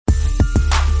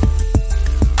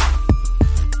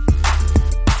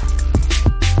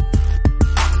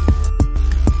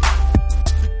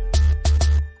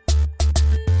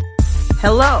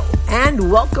Hello,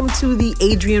 and welcome to the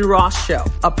Adrienne Ross Show,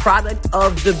 a product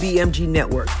of the BMG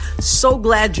Network. So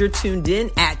glad you're tuned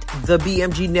in at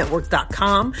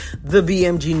thebmgnetwork.com, the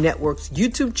BMG Network's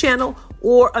YouTube channel,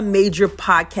 or a major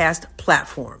podcast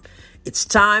platform. It's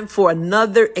time for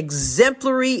another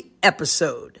exemplary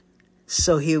episode.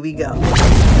 So here we go.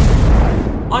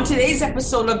 On today's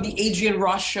episode of the Adrienne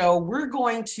Ross Show, we're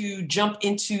going to jump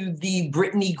into the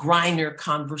Brittney Griner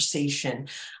conversation.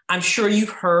 I'm sure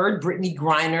you've heard Brittney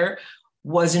Griner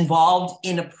was involved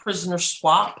in a prisoner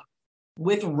swap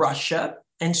with Russia.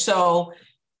 And so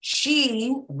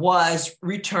she was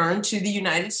returned to the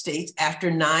United States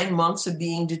after 9 months of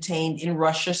being detained in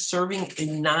Russia, serving a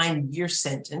 9-year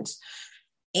sentence.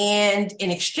 And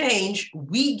in exchange,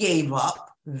 we gave up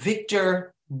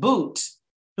Victor Bout,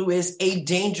 who is a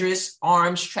dangerous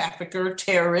arms trafficker,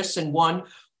 terrorist, and one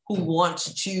who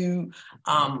wants to,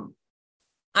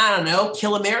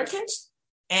 kill Americans.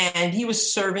 And he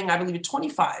was serving, I believe, a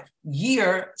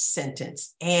 25-year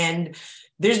sentence. And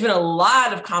there's been a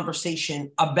lot of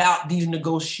conversation about these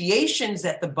negotiations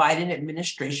that the Biden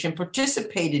administration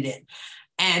participated in.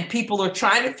 And people are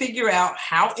trying to figure out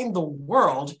how in the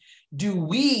world do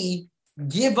we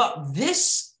give up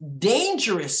this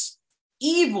dangerous,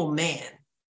 evil man,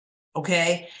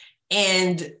 okay,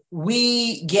 and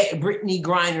we get Brittney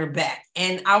Griner back.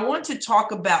 And I want to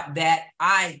talk about that.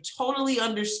 I totally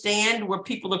understand where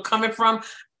people are coming from.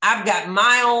 I've got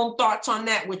my own thoughts on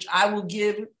that, which I will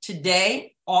give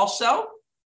today also.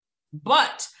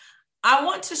 But I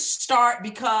want to start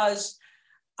because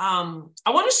I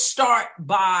want to start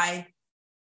by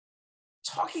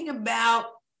talking about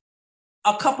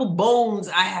a couple bones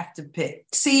I have to pick.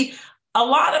 See, a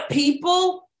lot of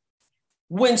people,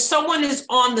 when someone is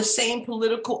on the same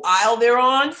political aisle they're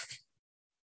on,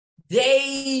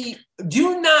 they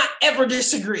do not ever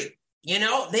disagree. You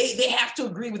know, they have to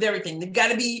agree with everything. They've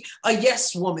got to be a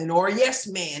yes woman or a yes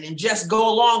man and just go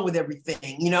along with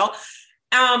everything, you know.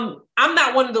 I'm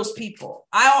not one of those people.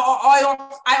 I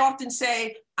often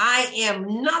say I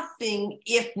am nothing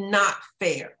if not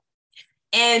fair.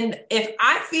 And if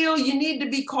I feel you need to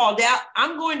be called out,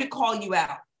 I'm going to call you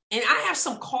out. And I have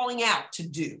some calling out to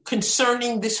do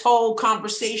concerning this whole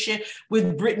conversation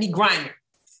with Brittney Griner.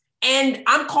 And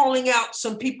I'm calling out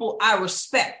some people I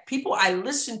respect, people I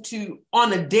listen to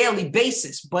on a daily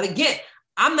basis. But again,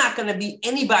 I'm not going to be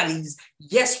anybody's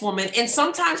yes woman. And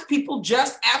sometimes people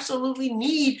just absolutely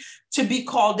need to be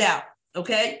called out.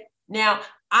 Okay. Now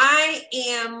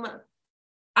I'm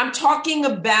talking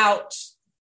about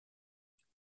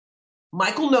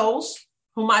Michael Knowles,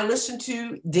 whom I listen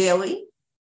to daily.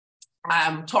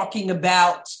 I'm talking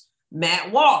about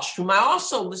Matt Walsh, whom I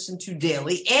also listen to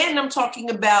daily. And I'm talking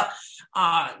about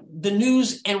the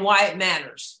news and why it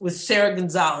matters with Sarah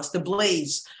Gonzalez, the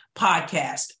Blaze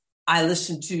podcast I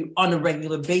listen to on a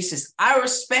regular basis. I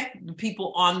respect the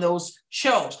people on those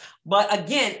shows. But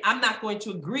again, I'm not going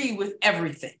to agree with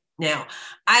everything. Now,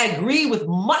 I agree with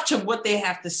much of what they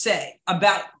have to say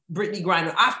about Brittney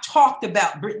Griner. I've talked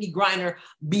about Brittney Griner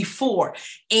before,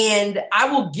 and I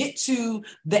will get to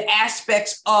the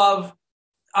aspects of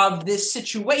this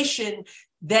situation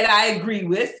that I agree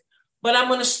with, but I'm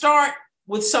going to start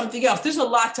with something else. There's a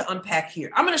lot to unpack here.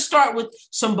 I'm going to start with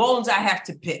some bones I have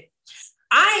to pick.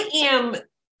 I am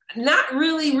not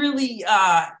really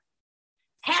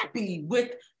happy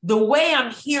with the way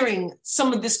I'm hearing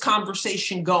some of this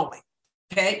conversation going,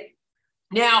 okay?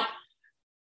 Now,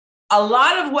 a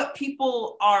lot of what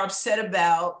people are upset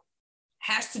about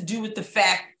has to do with the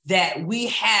fact that we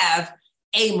have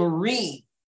a Marine,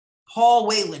 Paul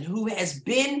Whelan, who has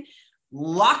been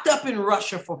locked up in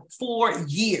Russia for 4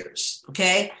 years,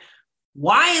 okay?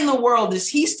 Why in the world is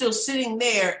he still sitting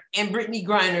there and Brittney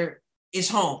Griner is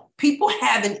home? People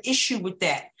have an issue with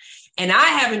that. And I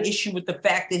have an issue with the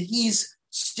fact that he's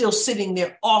still sitting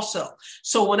there also.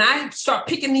 So when I start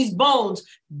picking these bones,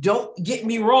 don't get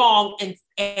me wrong and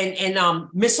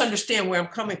misunderstand where I'm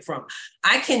coming from.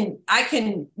 I can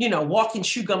walk and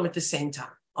chew gum at the same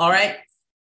time. All right.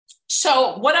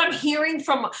 So what I'm hearing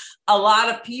from a lot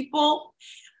of people,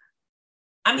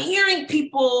 I'm hearing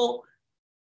people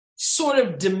sort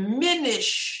of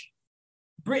diminish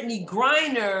Brittney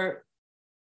Griner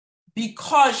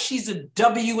because she's a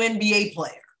WNBA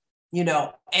player. You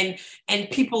know, and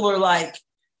people are like,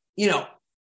 you know,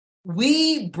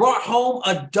 we brought home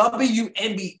a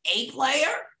WNBA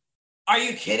player? Are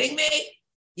you kidding me?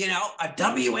 You know, a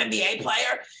WNBA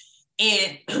player?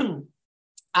 And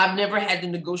I've never had to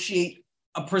negotiate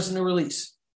a prisoner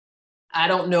release. I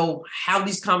don't know how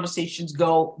these conversations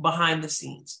go behind the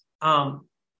scenes. From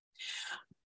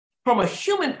a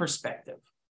human perspective,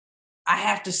 I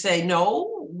have to say,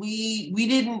 no, we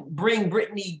didn't bring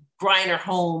Brittney Griner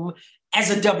home as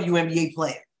a WNBA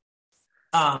player.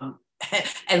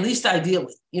 At least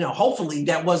ideally, hopefully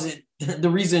that wasn't the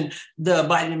reason the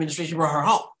Biden administration brought her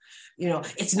home.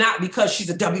 It's not because she's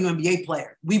a WNBA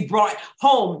player. We brought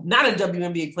home not a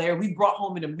WNBA player. We brought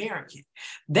home an American.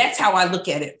 That's how I look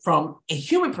at it from a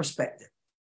human perspective,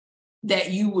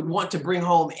 that you would want to bring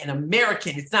home an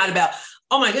American. It's not about,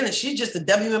 oh my goodness, she's just a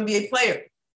WNBA player.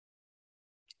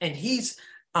 And he's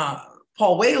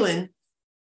Paul Whelan.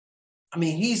 I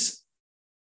mean, he's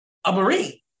a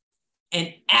Marine.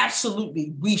 And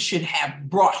absolutely, we should have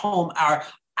brought home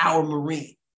our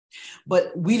Marine.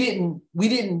 But we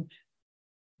didn't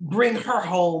bring her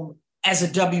home as a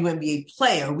WNBA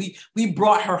player. We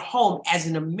brought her home as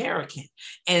an American.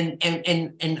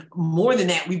 And more than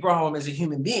that, we brought her home as a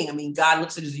human being. I mean, God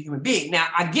looks at it as a human being. Now,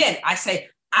 again, I say,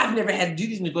 I've never had to do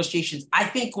these negotiations. I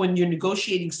think when you're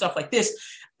negotiating stuff like this,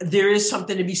 there is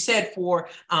something to be said for,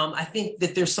 I think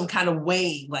that there's some kind of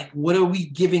weighing, like what are we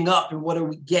giving up and what are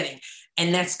we getting?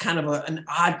 And that's kind of an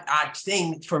odd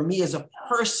thing for me as a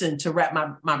person to wrap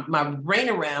my brain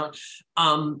around.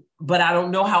 But I don't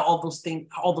know how all those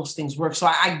things work. So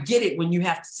I get it when you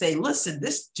have to say, listen,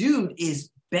 this dude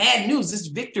is bad news. This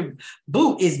Victor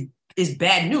Boot is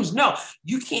bad news. No,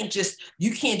 you can't just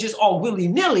all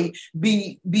willy-nilly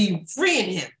be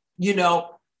freeing him,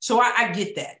 So I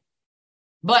get that.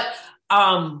 But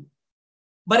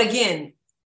again,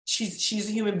 she's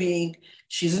a human being.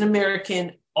 She's an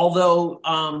American. Although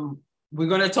we're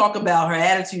going to talk about her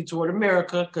attitude toward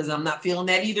America, because I'm not feeling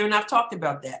that either, and I've talked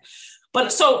about that.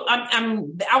 But so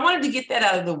I wanted to get that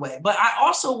out of the way. But I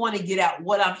also want to get out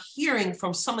what I'm hearing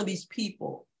from some of these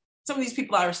people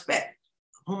I respect,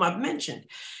 whom I've mentioned,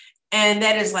 and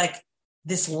that is like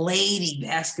this lady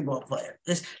basketball player,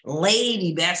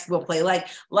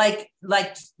 like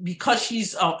because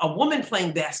she's a woman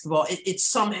playing basketball, it's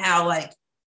somehow like,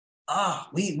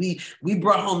 we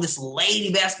brought home this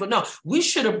lady basketball. No, we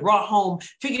should have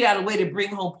figured out a way to bring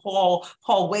home Paul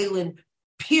Whelan,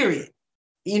 period.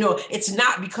 It's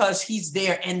not because he's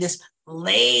there and this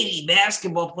lady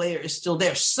basketball player is still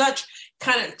there. Such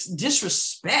kind of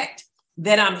disrespect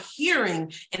that I'm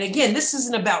hearing. And again, this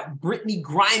isn't about Brittney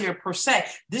Griner per se.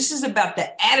 This is about the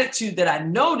attitude that I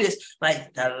noticed,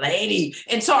 like the lady.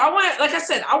 And so I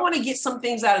want to get some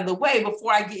things out of the way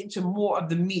before I get into more of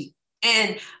the meat.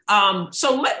 And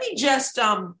so let me just,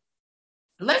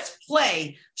 let's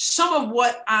play some of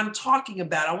what I'm talking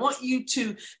about. I want you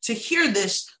to hear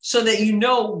this so that you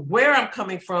know where I'm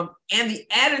coming from and the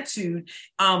attitude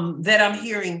that I'm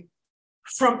hearing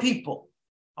from people.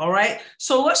 All right.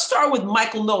 So let's start with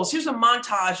Michael Knowles. Here's a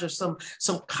montage of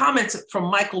some comments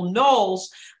from Michael Knowles,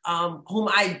 whom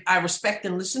I respect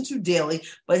and listen to daily,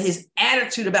 but his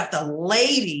attitude about the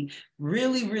lady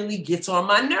really, really gets on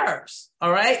my nerves.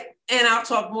 All right. And I'll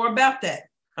talk more about that.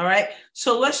 All right.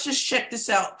 So let's just check this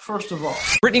out. First of all,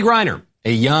 Brittney Griner,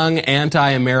 a young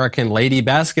anti-American lady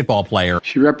basketball player.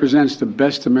 She represents the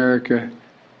best America,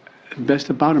 best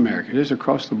about America, just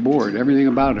across the board, everything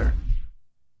about her.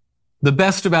 The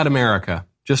best about America,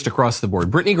 just across the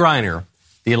board. Brittney Griner,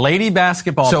 the lady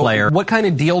basketball player. What kind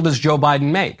of deal does Joe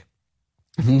Biden make?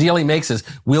 The deal he makes is,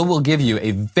 we'll give you a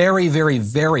very, very,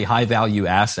 very high value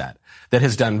asset that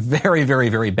has done very, very,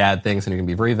 very bad things and it can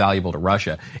be very valuable to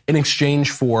Russia in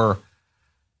exchange for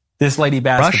this lady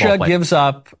basketball player. Russia gives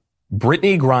up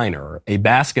Brittney Griner, a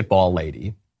basketball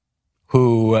lady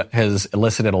who has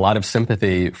elicited a lot of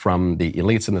sympathy from the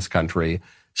elites in this country,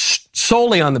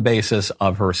 solely on the basis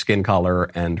of her skin color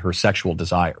and her sexual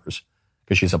desires,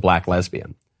 because she's a black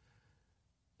lesbian.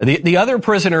 The other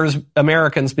prisoners,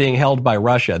 Americans being held by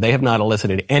Russia, they have not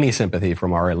elicited any sympathy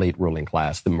from our elite ruling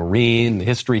class. The Marine, the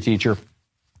history teacher,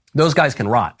 those guys can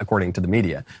rot, according to the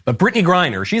media. But Brittney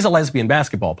Griner, she's a lesbian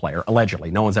basketball player,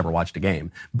 allegedly. No one's ever watched a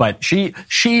game. But she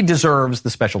deserves the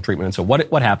special treatment. And so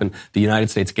what happened? The United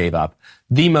States gave up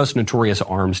the most notorious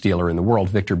arms dealer in the world,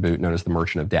 Victor Boot, known as the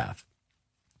Merchant of Death,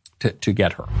 to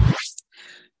get her.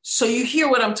 So you hear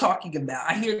what I'm talking about.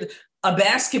 I hear a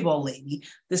basketball lady,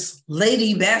 this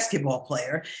lady basketball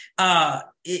player,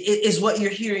 is what you're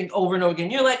hearing over and over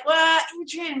again. You're like, well,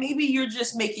 Adrian, maybe you're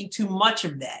just making too much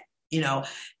of that.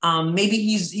 Maybe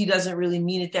he doesn't really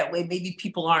mean it that way. Maybe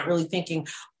people aren't really thinking,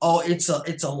 oh, it's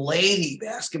a lady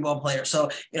basketball player. So,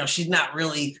 she's not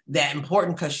really that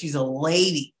important because she's a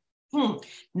lady.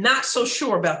 Not so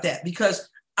sure about that, because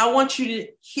I want you to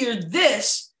hear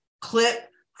this clip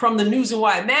from the News and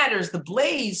Why It Matters, the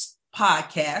Blaze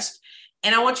podcast.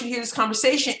 And I want you to hear this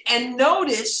conversation and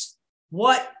notice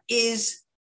what is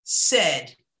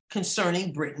said.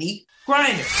 concerning Brittney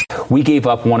Griner. We gave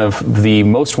up one of the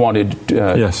most wanted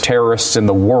terrorists in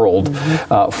the world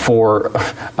for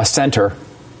a center.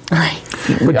 Right.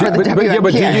 But do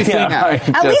you think,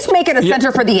 at least make it a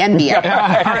center for the NBA. All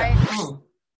right.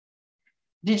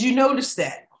 Did you notice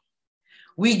that?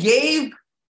 We gave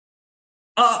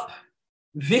up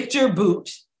Victor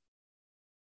Boot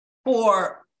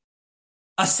for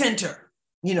a center,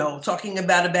 talking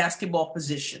about a basketball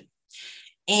position.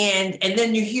 And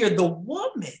then you hear the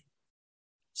woman,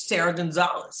 Sarah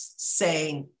Gonzalez,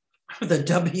 saying the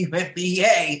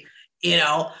WNBA,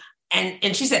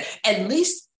 and she said, at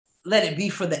least let it be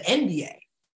for the NBA.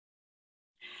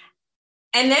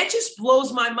 And that just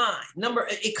blows my mind.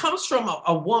 It comes from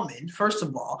a woman, first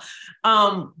of all,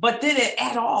 but then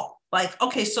at all. Like,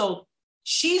 okay, so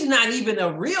she's not even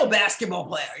a real basketball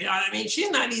player. You know what I mean? She's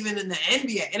not even in the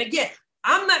NBA. And again,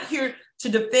 I'm not here to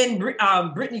defend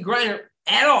Brittney Griner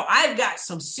at all. I've got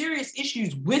some serious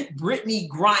issues with Brittney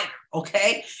Griner,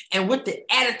 okay? And with the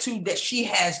attitude that she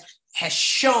has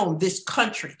shown this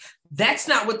country. That's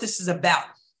not what this is about.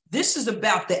 This is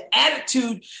about the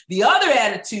attitude, the other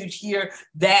attitude here,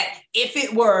 that if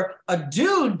it were a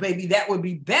dude, baby, that would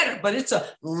be better. But it's a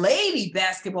lady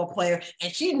basketball player,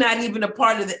 and she's not even a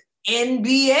part of the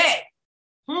NBA.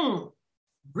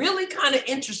 Really kind of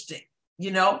interesting,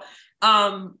 So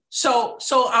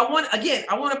I want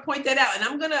to point that out, and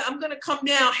I'm gonna come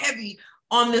down heavy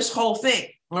on this whole thing.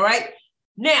 All right.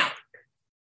 Now,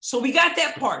 so we got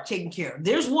that part taken care of.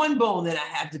 There's one bone that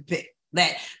I have to pick.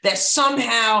 That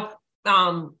somehow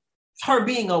her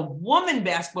being a woman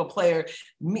basketball player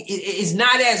is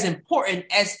not as important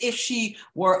as if she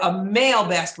were a male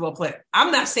basketball player.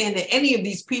 I'm not saying that any of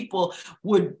these people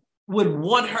would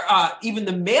want her, even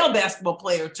the male basketball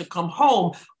player, to come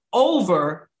home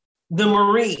over the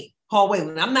Marine, Paul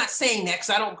Whelan. I'm not saying that because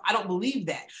I don't believe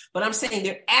that, but I'm saying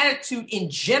their attitude in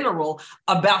general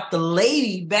about the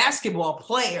lady basketball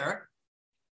player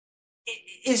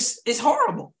is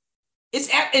horrible.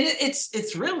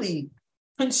 It's really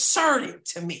concerning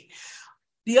to me.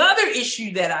 The other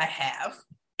issue that I have,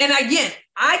 and again,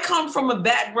 I come from a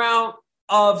background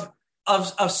of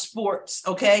sports.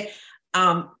 Okay,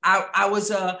 I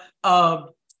was a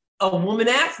woman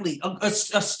athlete, a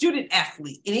student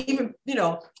athlete, and even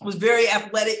was very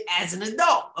athletic as an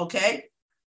adult. Okay,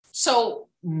 so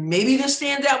maybe this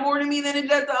stands out more to me than it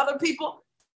does to other people.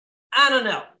 I don't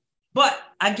know, but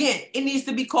again, it needs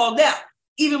to be called out.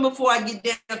 Even before I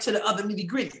get down to the other nitty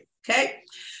gritty, okay?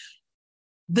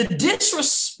 The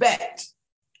disrespect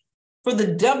for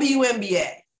the WNBA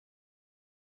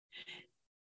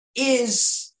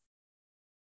is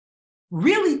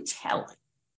really telling,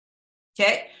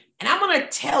 okay? And I'm going to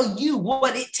tell you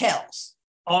what it tells,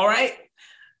 all right?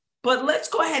 But let's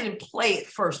go ahead and play it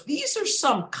first. These are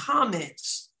some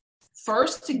comments.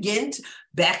 First, again,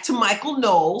 back to Michael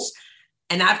Knowles.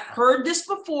 And I've heard this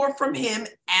before from him,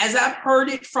 as I've heard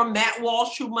it from Matt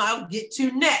Walsh, whom I'll get to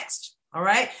next. All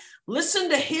right. Listen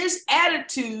to his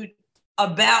attitude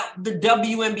about the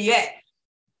WNBA,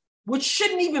 which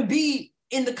shouldn't even be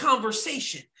in the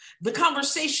conversation. The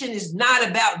conversation is not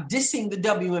about dissing the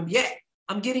WNBA.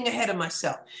 I'm getting ahead of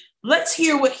myself. Let's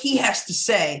hear what he has to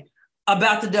say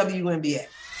about the WNBA.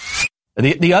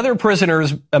 The other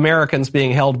prisoners, Americans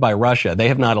being held by Russia, they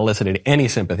have not elicited any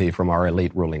sympathy from our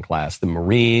elite ruling class. The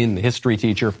Marine, the history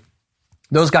teacher,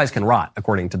 those guys can rot,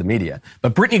 according to the media.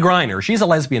 But Brittney Griner, she's a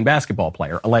lesbian basketball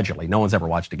player, allegedly. No one's ever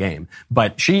watched a game.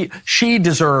 But she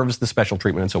deserves the special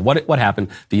treatment. And so what happened?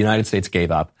 The United States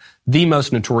gave up the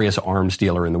most notorious arms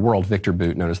dealer in the world, Victor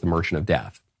Boot, known as the Merchant of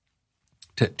Death,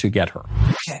 to get her.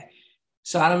 Okay.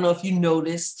 So I don't know if you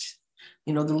noticed,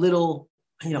 the little,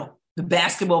 the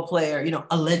basketball player,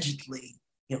 allegedly,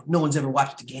 no one's ever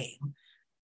watched the game.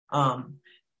 A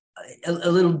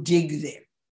little dig there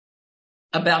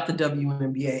about the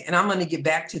WNBA. And I'm going to get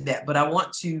back to that, but I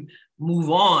want to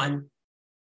move on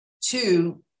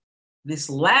to this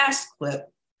last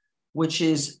clip, which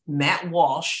is Matt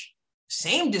Walsh,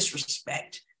 same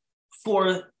disrespect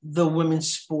for the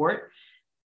women's sport.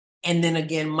 And then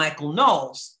again, Michael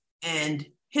Knowles and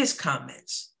his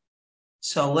comments.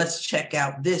 So let's check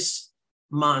out this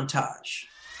montage.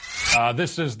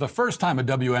 This is the first time a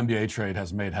WNBA trade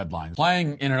has made headlines.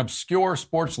 Playing in an obscure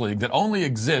sports league that only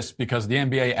exists because the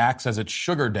NBA acts as its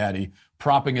sugar daddy,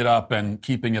 propping it up and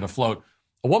keeping it afloat.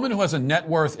 A woman who has a net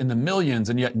worth in the millions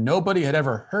and yet nobody had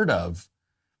ever heard of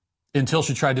until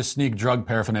she tried to sneak drug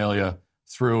paraphernalia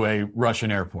through a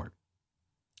Russian airport.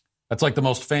 That's like the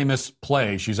most famous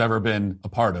play she's ever been a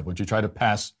part of, when she tried to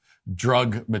pass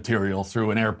drug material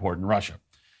through an airport in Russia.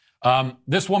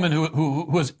 This woman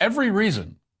who has every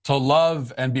reason to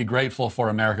love and be grateful for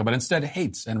America, but instead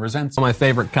hates and resents. My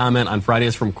favorite comment on Friday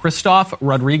is from Christoph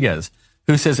Rodriguez,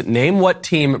 who says, name what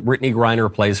team Brittney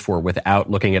Griner plays for without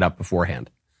looking it up beforehand.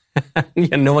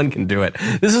 Yeah, no one can do it.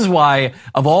 This is why,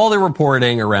 of all the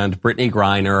reporting around Brittney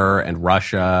Griner and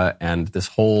Russia and this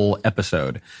whole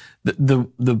episode,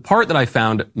 the part that I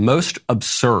found most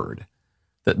absurd,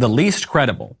 the least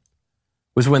credible,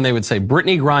 was when they would say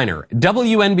Brittney Griner,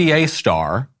 WNBA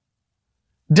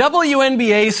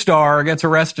star gets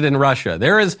arrested in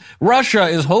Russia. Russia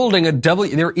is holding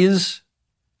there is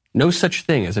no such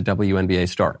thing as a WNBA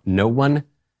star. No one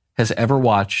has ever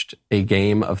watched a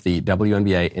game of the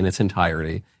WNBA in its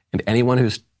entirety, and anyone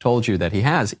who's told you that he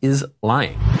has is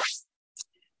lying.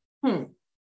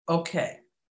 Okay.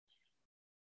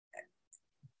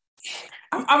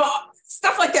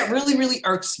 Stuff like that really, really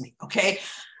irks me, okay?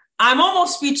 I'm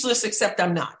almost speechless, except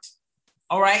I'm not,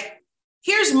 all right?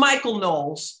 Here's Michael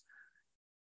Knowles,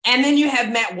 and then you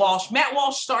have Matt Walsh. Matt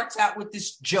Walsh starts out with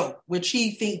this joke, which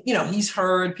he's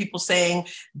heard people saying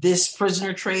this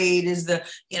prisoner trade is the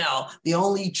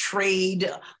only trade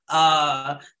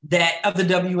that of the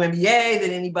WNBA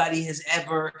that anybody has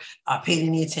ever paid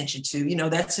any attention to.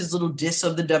 That's his little diss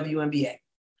of the WNBA.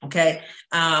 Okay.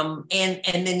 And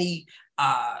then he,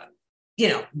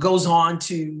 goes on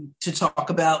to talk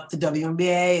about the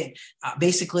WNBA and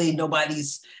basically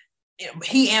nobody's,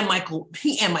 he and Michael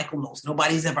Knowles.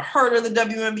 Nobody's ever heard of the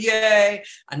WNBA.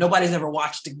 Nobody's ever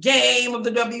watched a game of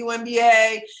the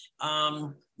WNBA.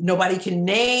 Nobody can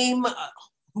name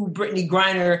who Brittney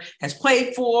Griner has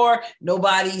played for.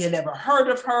 Nobody had ever heard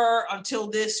of her until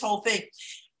this whole thing.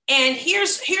 And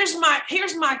here's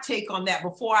my take on that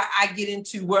before I get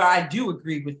into where I do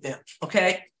agree with them.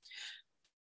 Okay,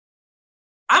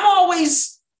 I'm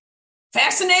always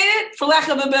fascinated, for lack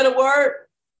of a better word,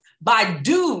 by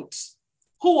dudes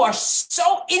who are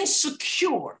so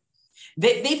insecure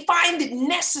that they find it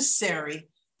necessary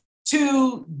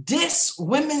to diss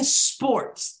women's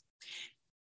sports.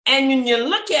 And when you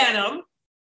look at them,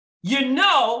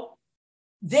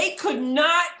 they could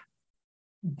not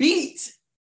beat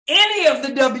any of the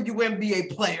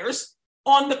WNBA players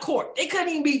on the court. They couldn't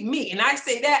even beat me. And I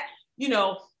say that,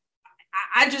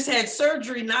 I just had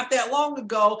surgery not that long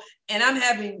ago, and I'm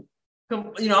having,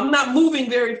 I'm not moving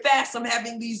very fast. I'm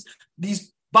having these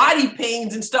body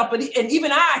pains and stuff, and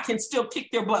even I can still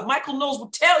kick their butt. Michael Knowles will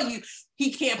tell you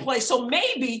he can't play. So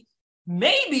maybe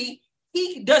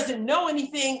he doesn't know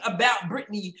anything about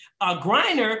Brittney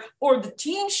Griner or the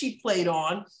team she played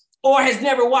on, or has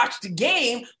never watched a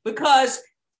game, because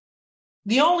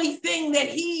the only thing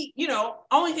he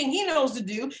knows to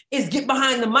do is get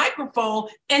behind the microphone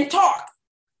and talk.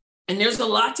 And there's a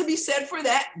lot to be said for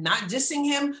that, not dissing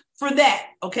him for that,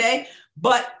 okay?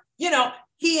 But,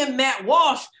 he and Matt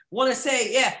Walsh want to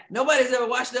say, yeah, nobody's ever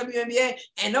watched WNBA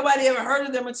and nobody ever heard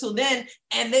of them until then.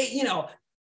 And they,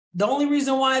 the only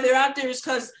reason why they're out there is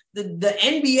because the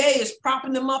NBA is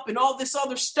propping them up and all this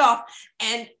other stuff.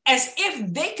 And as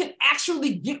if they could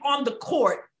actually get on the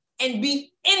court and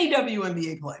beat any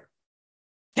WNBA player.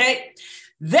 Okay?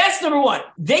 That's number one.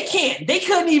 They can't. They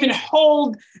couldn't even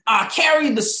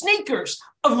carry the sneakers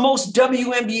of most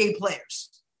WNBA players.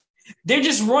 They're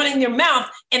just running their mouth,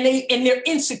 and in their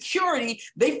insecurity,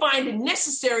 they find it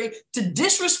necessary to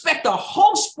disrespect the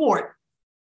whole sport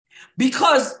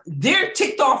because they're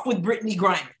ticked off with Brittney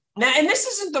Griner. Now, and this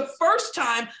isn't the first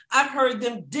time I've heard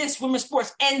them diss women's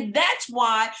sports. And that's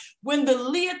why when the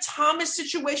Leah Thomas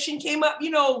situation came up,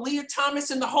 Leah Thomas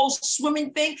and the whole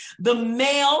swimming thing, the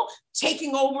male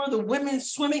taking over the women's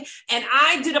swimming. And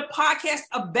I did a podcast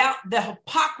about the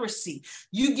hypocrisy.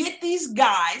 You get these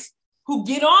guys who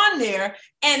get on there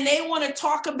and they want to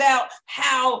talk about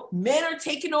how men are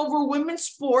taking over women's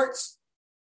sports.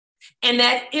 And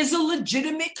that is a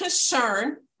legitimate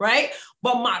concern, right?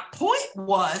 But my point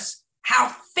was how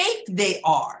fake they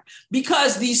are,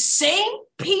 because these same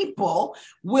people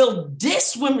will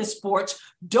diss women's sports,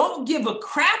 don't give a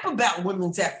crap about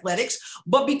women's athletics,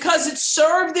 but because it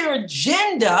served their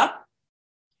agenda,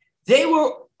 they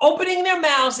were opening their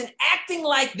mouths and acting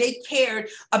like they cared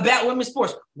about women's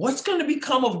sports. What's going to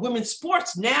become of women's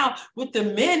sports now with the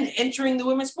men entering the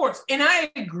women's sports? And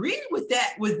I agree with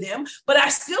that with them, but I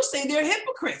still say they're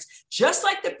hypocrites. Just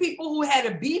like the people who had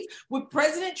a beef with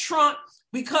President Trump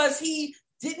because he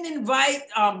didn't invite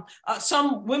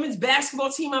some women's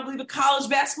basketball team, I believe a college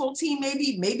basketball team,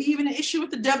 maybe even an issue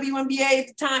with the WNBA at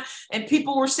the time. And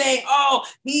people were saying, oh,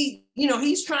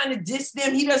 he's trying to diss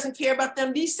them. He doesn't care about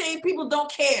them. These same people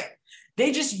don't care.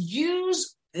 They just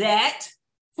use that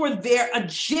for their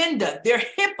agenda. They're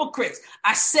hypocrites.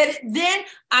 I said it then.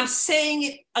 I'm saying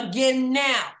it again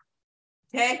now.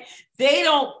 Okay? They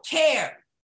don't care.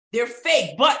 They're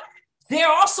fake, but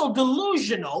they're also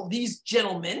delusional, these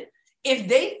gentlemen, if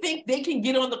they think they can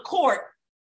get on the court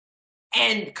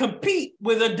and compete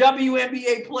with a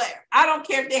WNBA player. I don't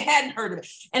care if they hadn't heard of it.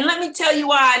 And let me tell you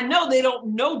why I know they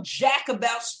don't know jack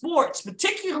about sports,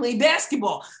 particularly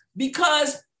basketball,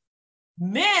 because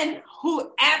men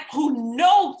who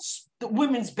know the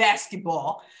women's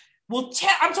basketball will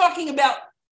tell. I'm talking about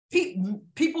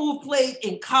people who played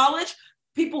in college,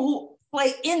 people who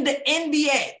play in the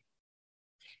NBA.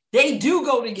 They do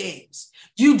go to games.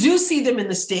 You do see them in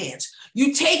the stands.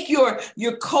 You take your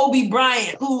Kobe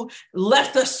Bryant, who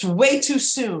left us way too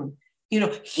soon.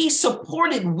 He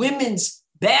supported women's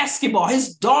basketball.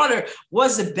 His daughter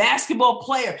was a basketball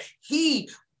player. He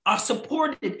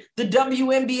supported the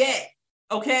WNBA.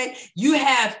 Okay. You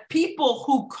have people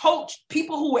who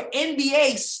were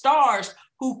NBA stars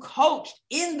who coached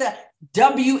in the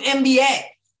WNBA.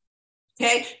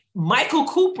 Okay. Michael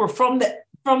Cooper from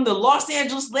the Los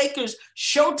Angeles Lakers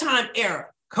Showtime era,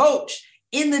 coached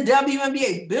in the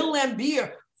WNBA. Bill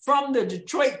Laimbeer from the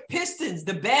Detroit Pistons,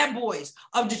 the bad boys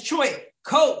of Detroit,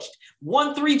 coached,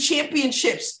 won 3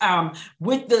 championships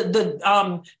with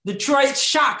the Detroit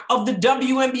Shock of the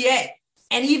WNBA.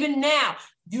 And even now,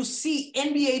 you see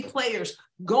NBA players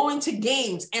going to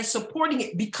games and supporting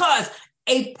it because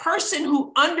a person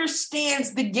who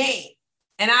understands the game,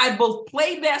 and I both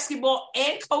played basketball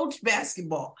and coached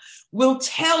basketball, will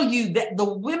tell you that the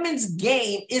women's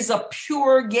game is a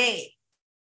pure game.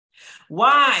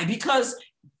 Why? Because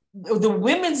the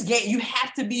women's game, you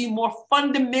have to be more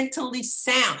fundamentally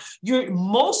sound.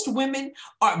 Most women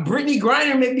are, Brittney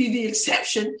Griner may be the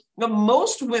exception, but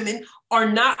most women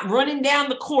are not running down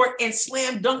the court and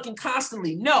slam dunking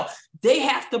constantly. No, they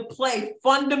have to play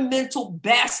fundamental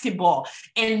basketball.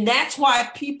 And that's why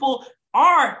people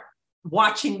are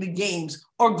watching the games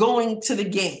or going to the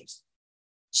games.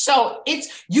 So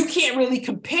you can't really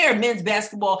compare men's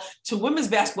basketball to women's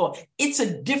basketball. It's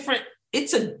a different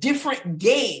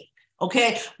game.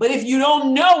 Okay. But if you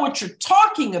don't know what you're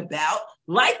talking about,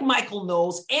 like Michael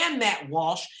Knowles and Matt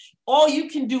Walsh, all you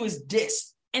can do is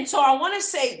diss. And so I want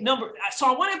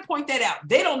to point that out.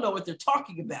 They don't know what they're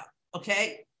talking about.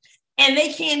 Okay. And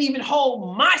they can't even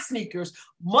hold my sneakers,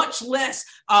 much less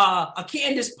a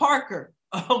Candace Parker.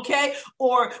 Okay.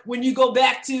 Or when you go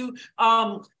back to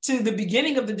the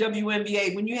beginning of the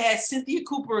WNBA, when you had Cynthia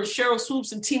Cooper, Cheryl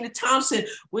Swoops, and Tina Thompson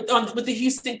with the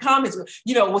Houston Comets,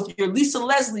 with your Lisa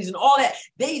Leslie's and all that,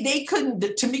 they couldn't, the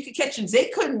Tamika Catchings, they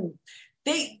couldn't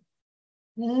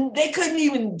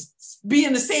even be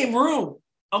in the same room.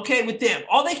 Okay. With them,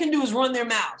 all they can do is run their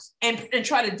mouths and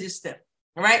try to diss them.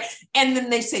 All right. And then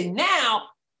they say now,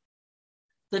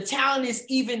 the talent is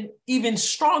even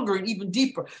stronger and even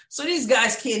deeper. So these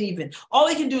guys all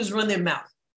they can do is run their mouth.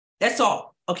 That's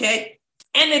all, okay?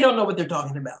 And they don't know what they're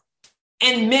talking about.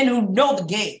 And men who know the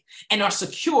game and are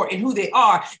secure in who they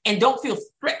are and don't feel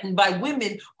threatened by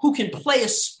women who can play a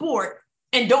sport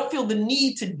and don't feel the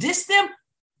need to diss them,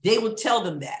 they will tell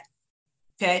them that,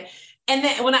 okay? And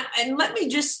then let me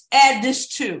just add this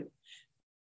too.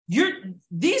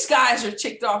 These guys are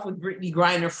ticked off with Brittney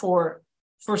Griner for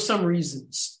some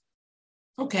reasons.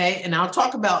 Okay. And I'll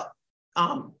talk about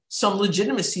some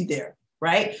legitimacy there.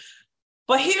 Right.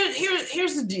 But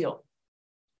here's the deal.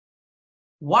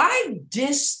 Why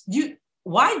diss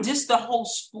the whole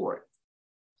sport?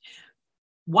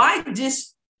 Why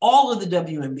diss all of the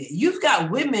WNBA? You've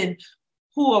got women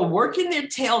who are working their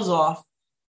tails off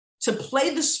to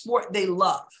play the sport they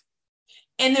love.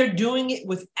 And they're doing it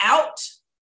without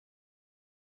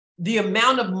the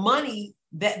amount of money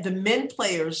that the men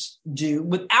players do,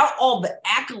 without all the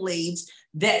accolades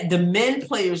that the men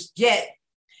players get,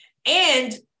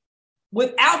 and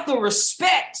without the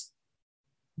respect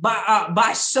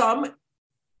by some.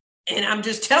 And I'm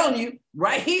just telling you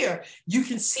right here, you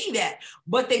can see that.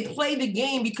 But they play the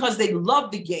game because they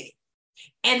love the game,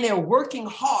 and they're working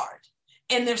hard,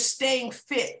 and they're staying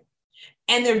fit,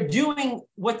 and they're doing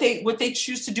what they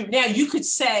choose to do. Now you could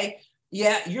say,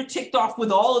 yeah, you're ticked off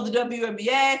with all of the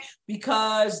WNBA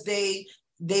because they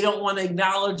don't want to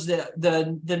acknowledge they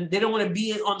don't want to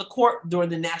be on the court during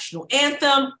the national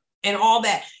anthem and all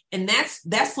that. And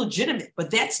that's legitimate, but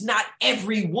that's not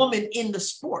every woman in the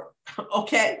sport.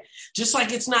 Okay. Just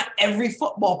like it's not every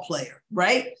football player.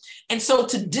 Right. And so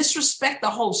to disrespect the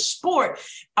whole sport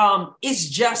is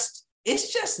just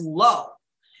low.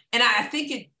 And I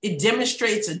think it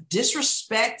demonstrates a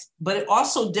disrespect, but it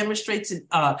also demonstrates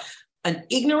an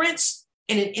ignorance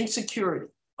and an insecurity.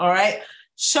 All right.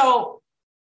 So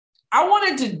I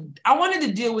wanted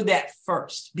to deal with that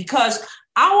first, because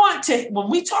when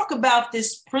we talk about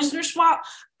this prisoner swap,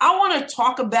 I want to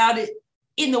talk about it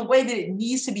in the way that it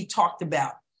needs to be talked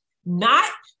about, not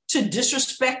to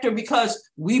disrespect her because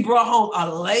we brought home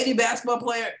a lady basketball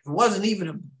player. It wasn't even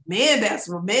a man's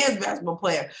basketball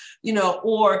player,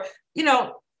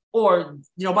 or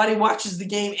nobody watches the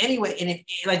game anyway. And if,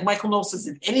 like Michael Knowles says,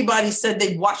 if anybody said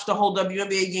they watched the whole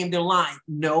WNBA game, they're lying.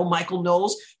 No, Michael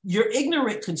Knowles, you're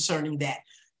ignorant concerning that.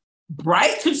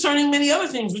 Bright concerning many other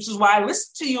things, which is why I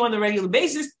listen to you on a regular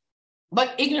basis,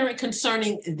 but ignorant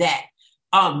concerning that.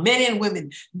 Men and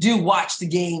women do watch the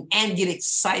game and get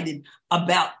excited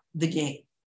about the game.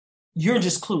 You're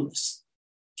just clueless,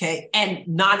 okay? And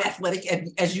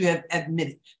non-athletic, as you have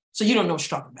admitted. So you don't know what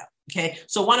you're talking about, okay?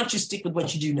 So why don't you stick with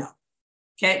what you do know,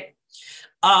 okay?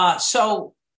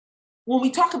 So when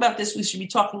we talk about this, we should be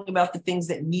talking about the things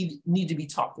that need to be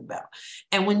talked about.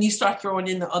 And when you start throwing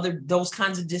in those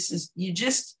kinds of disses, you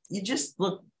just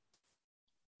look,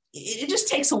 it just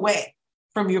takes away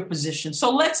from your position.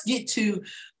 So let's get to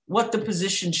what the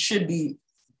position should be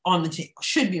on the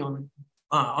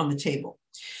table,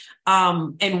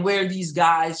 and where these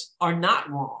guys are not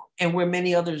wrong and where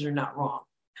many others are not wrong.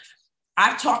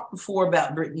 I've talked before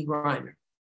about Brittney Griner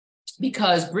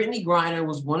because Brittney Griner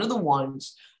was one of the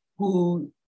ones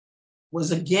who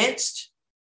was against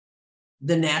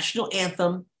the national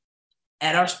anthem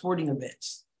at our sporting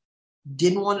events.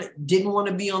 Didn't want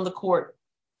to be on the court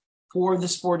for the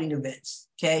sporting events,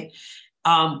 okay?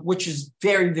 Which is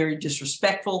very, very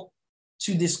disrespectful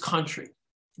to this country,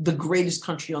 the greatest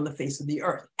country on the face of the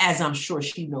earth, as I'm sure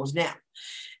she knows now.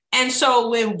 And so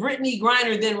when Brittney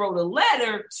Griner then wrote a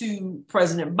letter to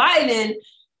President Biden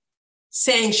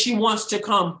saying she wants to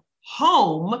come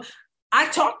home, I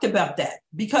talked about that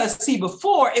because, see,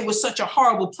 before it was such a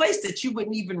horrible place that you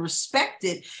wouldn't even respect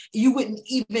it. You wouldn't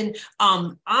even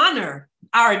honor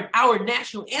our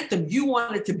national anthem. You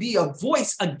wanted to be a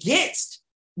voice against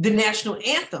the national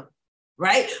anthem,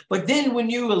 right? But then when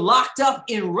you were locked up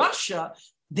in Russia,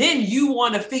 then you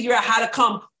want to figure out how to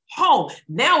come home.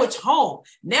 Now it's home.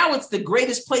 Now it's the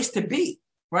greatest place to be,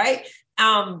 right?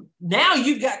 Now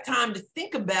you've got time to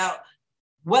think about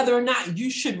whether or not you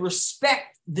should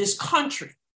respect this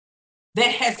country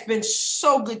that has been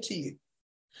so good to you.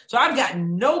 So I've got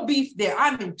no beef there.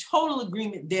 I'm in total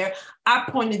agreement there. I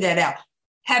pointed that out.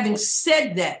 Having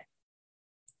said that,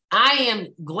 I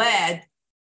am glad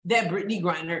that Brittney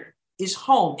Griner is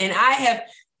home. And I have,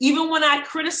 even when I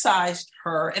criticized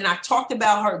her and I talked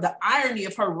about her, the irony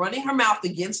of her running her mouth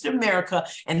against America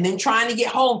and then trying to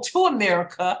get home to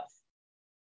America,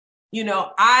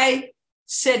 I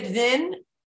said then,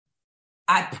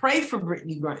 I pray for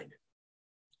Brittney Griner.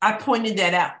 I pointed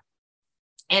that out.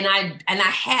 And I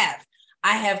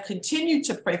have continued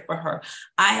to pray for her.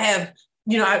 I have,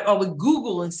 I would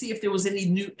Google and see if there was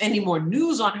any more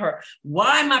news on her.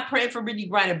 Why am I praying for Brittney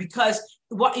Griner? Because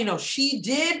what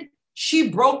she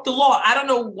broke the law. I don't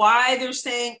know why they're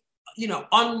saying,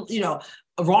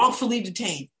 wrongfully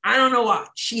detained. I don't know why.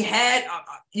 She had,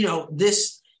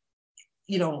 this,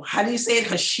 how do you say it?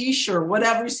 Hashish or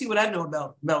whatever. You see what I know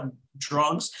about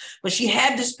drugs, but she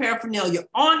had this paraphernalia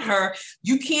on her.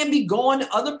 You can't be going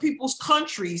to other people's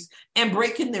countries and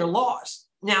breaking their laws.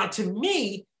 Now, to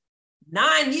me,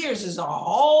 9 years is a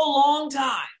whole long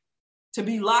time to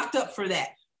be locked up for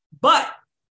that. But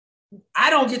I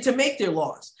don't get to make their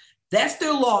laws. That's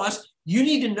their laws. You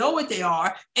need to know what they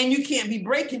are, and you can't be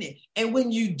breaking it. And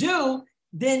when you do,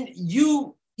 then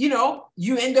you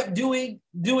end up doing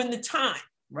the time,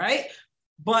 right?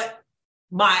 But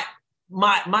my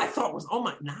thought was,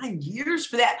 9 years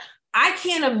for that? I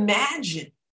can't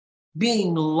imagine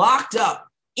being locked up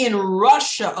in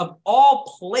Russia of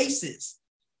all places,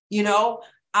 not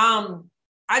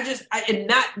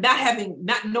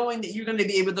knowing that you're going to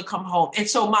be able to come home. And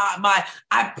so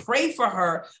I pray for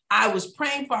her. I was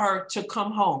praying for her to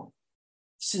come home,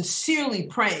 sincerely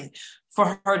praying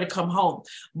for her to come home.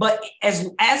 But as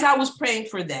I was praying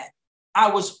for that,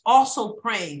 I was also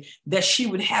praying that she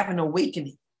would have an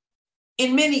awakening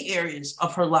in many areas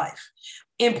of her life.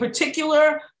 In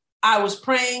particular, I was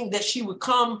praying that she would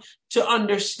come to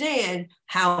understand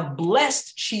how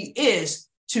blessed she is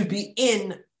to be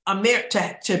in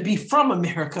America, to be from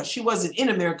America. She wasn't in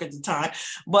America at the time,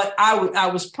 but I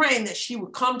was praying that she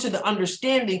would come to the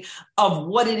understanding of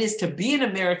what it is to be an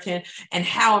American and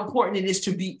how important it is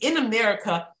to be in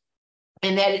America,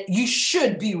 and that you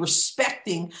should be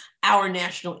respecting our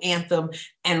national anthem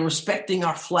and respecting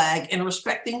our flag and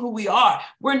respecting who we are.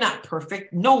 We're not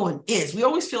perfect. No one is. We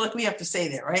always feel like we have to say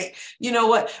that, right? You know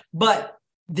what? But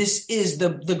this is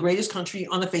the greatest country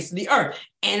on the face of the earth.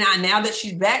 And now that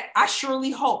she's back, I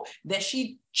surely hope that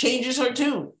she changes her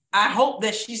tune I hope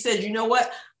that she said, you know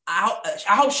what? I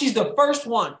hope she's the first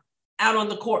one out on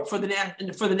the court for the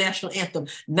national anthem,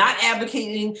 not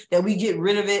advocating that we get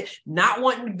rid of it, not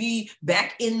wanting to be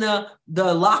back in the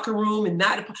locker room and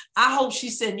not. I hope she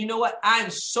said, you know what?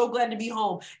 I'm so glad to be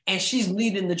home, and she's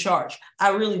leading the charge. I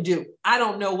really do. I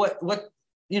don't know what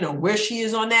where she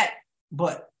is on that,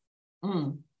 but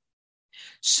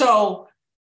so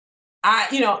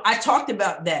I talked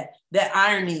about that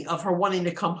irony of her wanting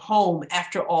to come home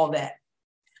after all that.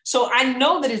 So I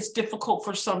know that it's difficult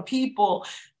for some people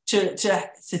to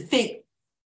think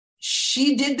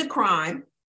she did the crime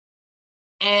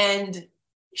and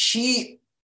she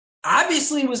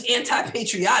obviously was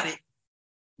anti-patriotic.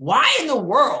 Why in the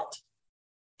world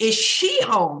is she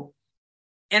home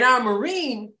and our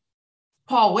Marine,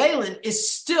 Paul Whelan, is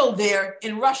still there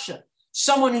in Russia?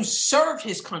 Someone who served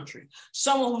his country,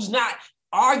 someone who's not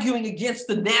arguing against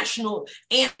the national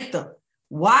anthem.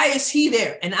 Why is he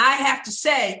there? And I have to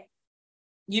say,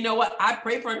 you know what? I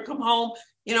pray for him to come home.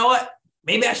 You know what?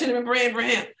 Maybe I should have been praying for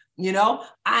him.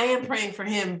 I am praying for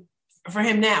him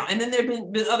now. And then there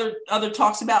have been other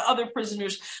talks about other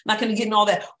prisoners, not going to get in all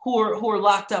that, who are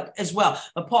locked up as well.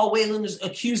 Paul Whelan is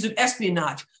accused of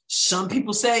espionage. Some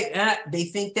people say they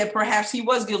think that perhaps he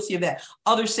was guilty of that.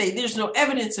 Others say there's no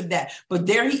evidence of that. But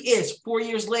there he is, 4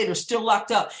 years later, still locked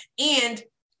up. And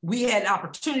we had an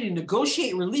opportunity to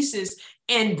negotiate releases,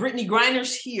 and Brittney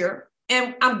Griner's here.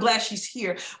 And I'm glad she's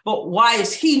here. But why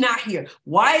is he not here?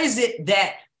 Why is it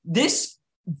that this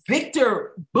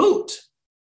Victor Boot,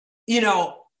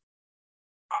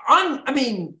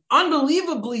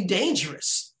 unbelievably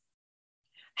dangerous,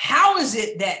 how is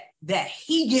it that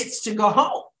he gets to go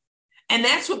home? And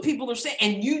that's what people are saying.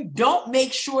 And you don't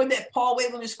make sure that Paul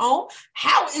Whelan is home?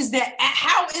 How is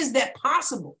that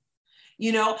possible?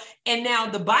 And now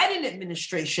the Biden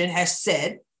administration has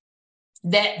said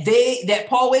that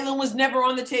Paul Whelan was never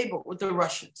on the table with the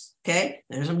Russians. Okay.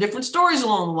 There's some different stories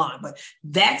along the line, but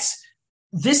that's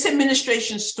this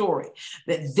administration's story,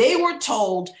 that they were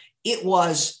told it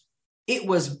was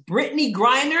Brittney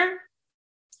Griner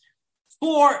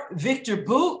for Victor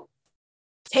Boot,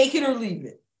 take it or leave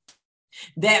it.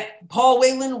 That Paul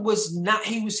Whelan was not,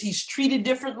 he's treated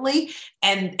differently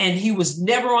and he was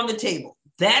never on the table.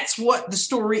 That's what the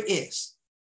story is.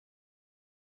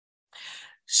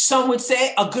 Some would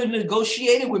say a good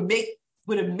negotiator would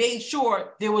have made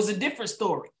sure there was a different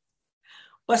story.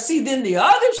 But see, then the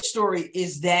other story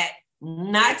is that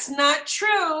that's not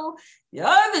true. The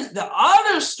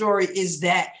other story is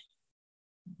that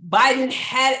Biden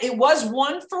it was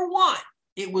 1 for 1.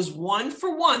 It was 1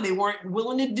 for 1. They weren't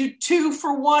willing to do 2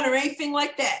 for 1 or anything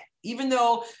like that. Even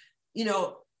though,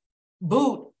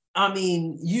 Boot,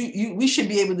 we should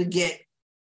be able to get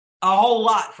a whole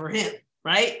lot for him,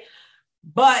 right?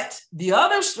 But the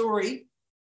other story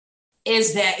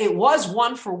is that it was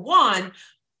 1 for 1,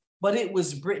 but it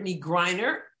was Brittney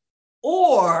Griner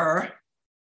or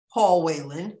Paul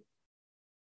Whelan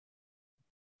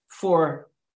for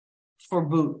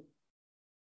Boot.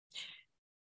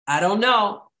 I don't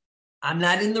know. I'm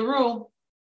not in the room,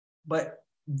 but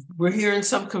we're hearing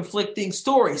some conflicting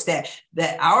stories that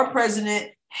our president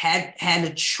had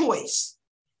a choice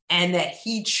and that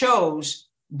he chose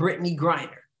Brittney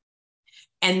Griner.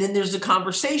 And then there's a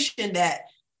conversation that,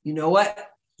 you know what,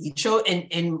 he chose,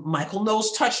 and Michael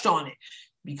Knowles touched on it,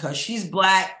 because she's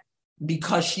Black,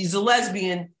 because she's a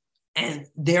lesbian, and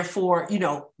therefore,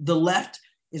 the left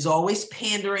is always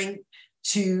pandering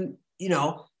to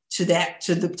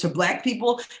Black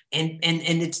people, and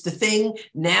it's the thing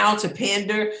now to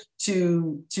pander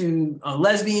to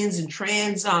lesbians and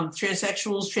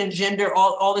transsexuals, transgender,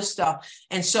 all this stuff.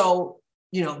 And so,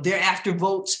 they're after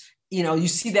votes. You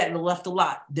see that in the left a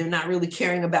lot. They're not really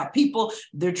caring about people.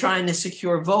 They're trying to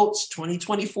secure votes.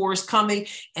 2024 is coming.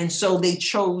 And so they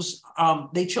chose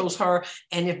her.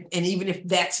 And even if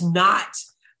that's not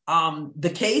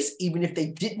the case, even if they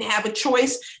didn't have a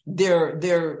choice, they're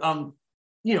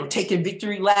taking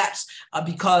victory laps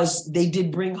because they did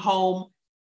bring home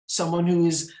someone who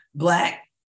is Black,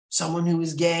 someone who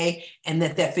is gay, and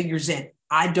that figures in.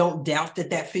 I don't doubt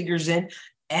that figures in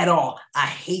at all. I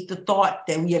hate the thought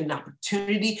that we had an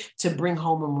opportunity to bring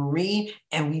home a Marine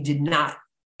and we did not.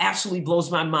 Absolutely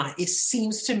blows my mind. It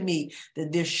seems to me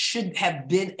that there should have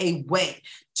been a way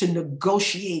to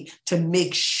negotiate to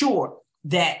make sure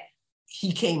that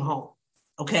he came home.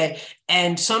 Okay.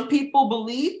 And some people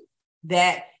believe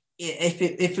that if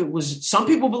it was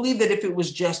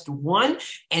just one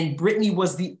and Brittney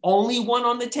was the only one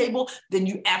on the table, then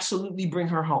you absolutely bring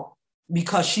her home,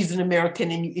 because she's an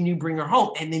American and you bring her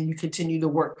home, and then you continue to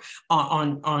work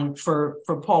for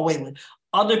Paul Whelan.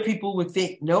 Other people would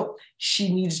think, nope,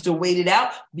 she needs to wait it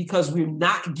out because we're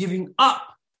not giving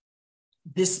up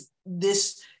this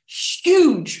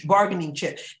huge bargaining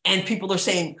chip. And people are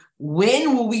saying,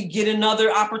 when will we get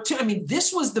another opportunity? I mean,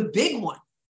 this was the big one.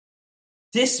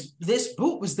 This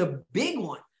boot was the big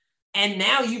one. And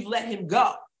now you've let him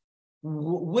go.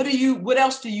 What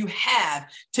else do you have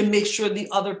to make sure the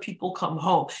other people come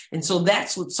home? And so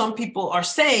that's what some people are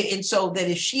saying. And so that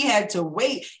if she had to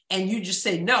wait and you just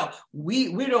say, no,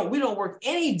 we don't work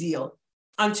any deal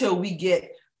until we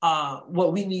get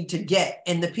what we need to get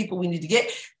and the people we need to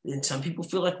get. And some people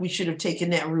feel like we should have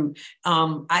taken that route.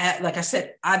 Like I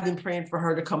said, I've been praying for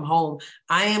her to come home.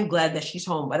 I am glad that she's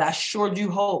home, but I sure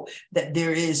do hope that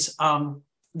there is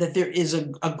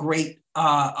a great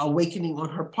awakening on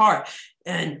her part.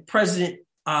 And President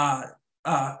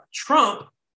Trump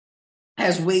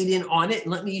has weighed in on it.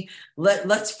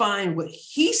 Let's find what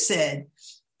he said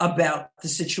about the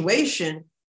situation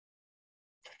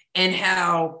and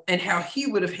how he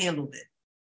would have handled it.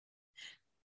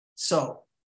 So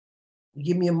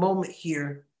give me a moment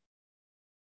here.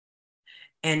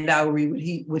 And I'll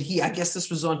read what he, I guess this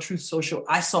was on Truth Social.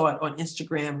 I saw it on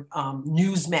Instagram.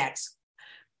 Newsmax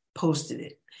posted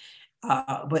it.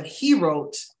 But he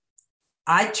wrote,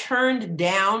 I turned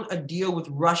down a deal with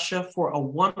Russia for a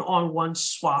one-on-one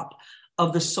swap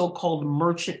of the so-called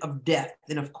merchant of death.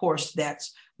 And of course,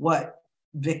 that's what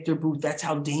Victor Booth, that's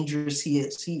how dangerous he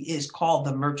is. He is called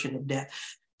the merchant of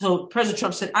death. So President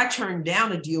Trump said, I turned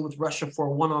down a deal with Russia for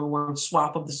a one-on-one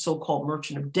swap of the so-called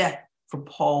merchant of death for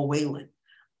Paul Whelan.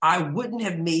 I wouldn't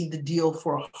have made the deal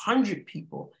for 100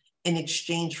 people in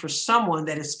exchange for someone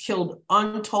that has killed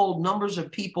untold numbers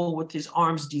of people with his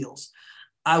arms deals.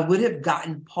 I would have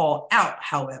gotten Paul out,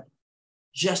 however,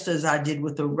 just as I did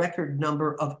with a record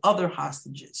number of other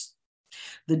hostages.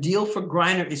 The deal for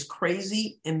Griner is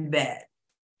crazy and bad.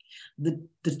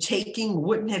 The taking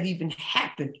wouldn't have even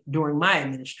happened during my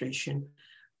administration,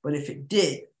 but if it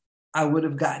did, I would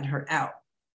have gotten her out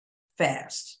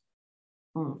fast.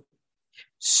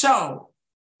 So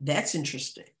that's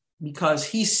interesting because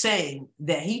he's saying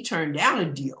that he turned down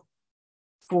a deal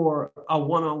for a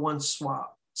one-on-one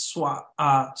swap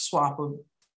of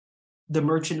the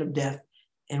merchant of death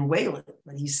and Whelan.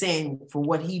 But he's saying for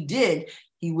what he did,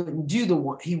 he wouldn't do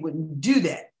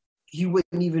that. He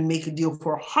wouldn't even make a deal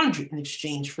for 100 in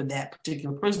exchange for that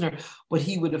particular prisoner, but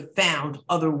he would have found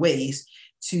other ways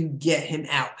to get him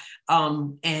out.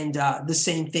 The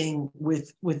same thing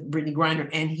with Brittney Griner,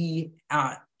 and he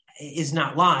is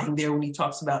not lying there when he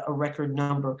talks about a record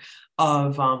number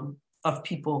of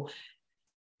people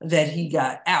that he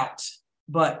got out.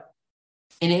 But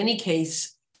in any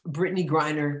case, Brittney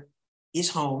Griner is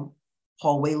home.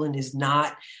 Paul Whelan is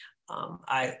not.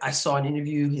 I saw an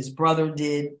interview his brother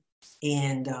did,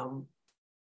 and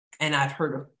I've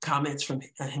heard of comments from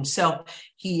himself.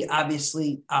 He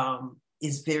obviously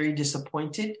is very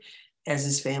disappointed, as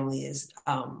his family is,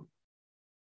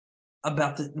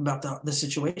 about the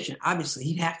situation. Obviously,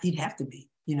 he'd have to be,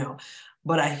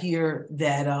 But I hear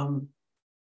that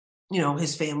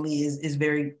his family is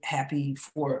very happy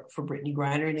for Brittney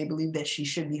Griner, and they believe that she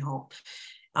should be home.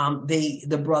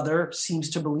 The brother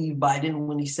seems to believe Biden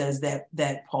when he says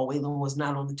that Paul Whelan was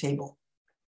not on the table.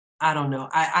 I don't know.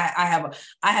 I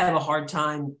have a hard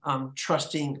time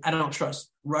trusting. I don't trust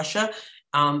Russia,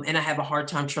 and I have a hard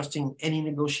time trusting any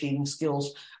negotiating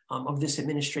skills of this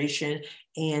administration.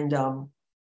 And I'm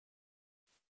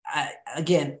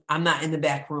not in the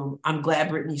back room. I'm glad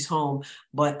Brittney's home,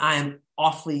 but I am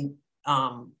awfully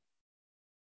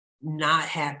not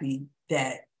happy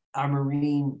that our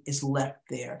Marine is left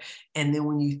there. And then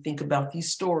when you think about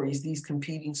these stories, these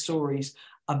competing stories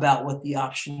about what the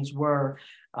options were,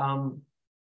 I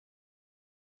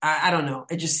don't know.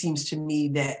 It just seems to me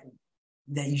that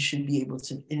you should be able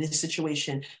to, in this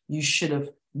situation, you should have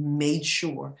made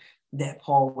sure that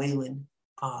Paul Whelan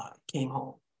came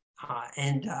home.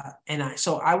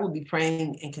 So I will be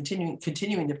praying and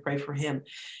continuing to pray for him.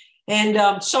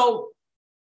 And so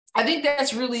I think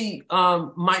that's really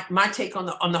my take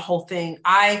on the whole thing.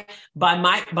 By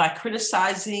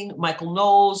criticizing Michael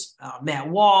Knowles, Matt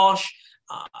Walsh,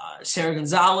 Sarah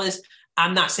Gonzalez,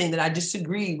 I'm not saying that I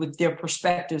disagree with their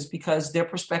perspectives, because their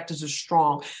perspectives are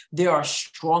strong. There are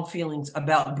strong feelings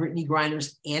about Brittney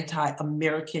Griner's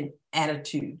anti-American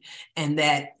attitude, and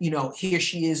that, here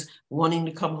she is wanting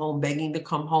to come home, begging to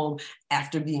come home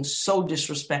after being so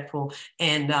disrespectful.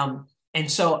 And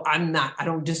so I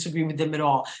don't disagree with them at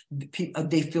all.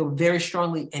 They feel very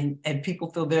strongly, and people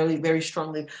feel very, very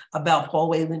strongly about Paul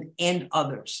Whelan and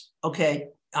others. Okay.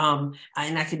 And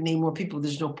I could name more people.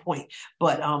 There's no point.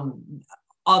 But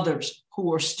others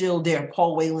who are still there.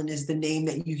 Paul Whelan is the name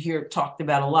that you hear talked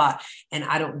about a lot, and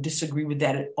I don't disagree with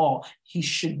that at all. He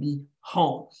should be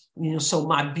home. So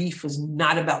my beef is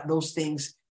not about those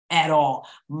things at all.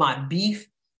 My beef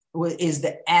is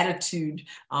the attitude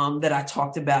that I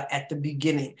talked about at the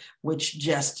beginning, which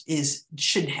just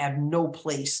should have no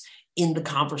place in the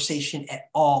conversation at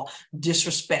all.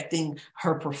 Disrespecting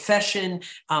her profession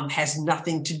has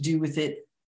nothing to do with it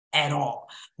at all.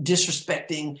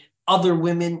 Disrespecting other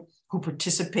women who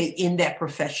participate in that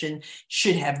profession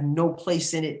should have no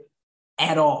place in it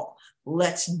at all.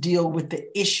 Let's deal with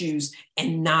the issues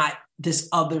and not this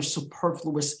other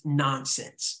superfluous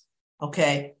nonsense.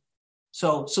 Okay?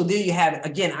 So there you have it.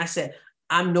 Again, I said,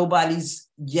 I'm nobody's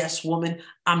yes woman.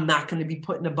 I'm not going to be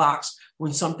put in a box.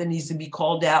 When something needs to be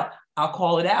called out, I'll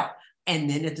call it out. And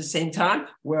then at the same time,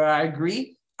 where I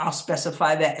agree, I'll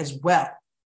specify that as well.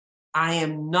 I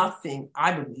am nothing,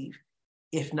 I believe,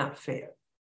 if not fair.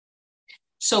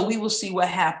 So we will see what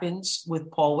happens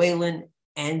with Paul Whelan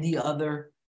and the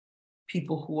other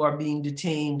people who are being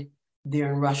detained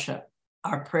there in Russia.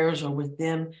 Our prayers are with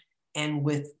them and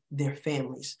with their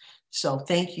families. So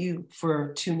thank you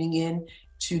for tuning in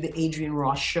to the Adrienne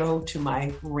Ross Show, to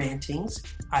my rantings.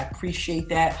 I appreciate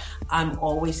that. I'm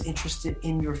always interested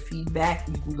in your feedback.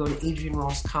 You can go to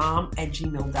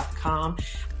adriennerosscom@gmail.com.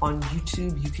 On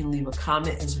YouTube, you can leave a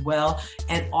comment as well.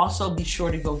 And also be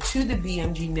sure to go to the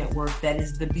BMG Network. That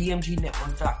is the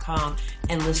BMGnetwork.com,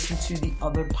 and listen to the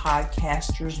other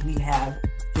podcasters we have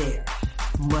there.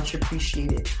 Much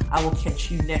appreciated. I will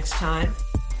catch you next time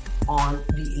on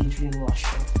the Adrienne Ross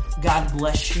Show. God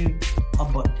bless you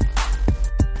abundantly.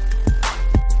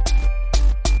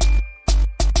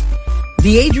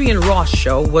 The Adrienne Ross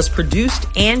Show was produced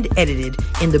and edited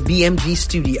in the BMG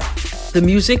studio. The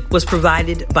music was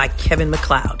provided by Kevin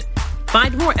MacLeod.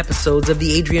 Find more episodes of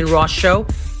The Adrienne Ross Show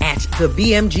at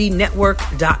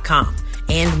thebmgnetwork.com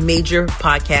and major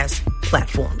podcast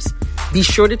platforms. Be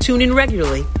sure to tune in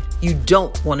regularly. You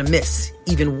don't want to miss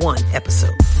even one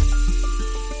episode.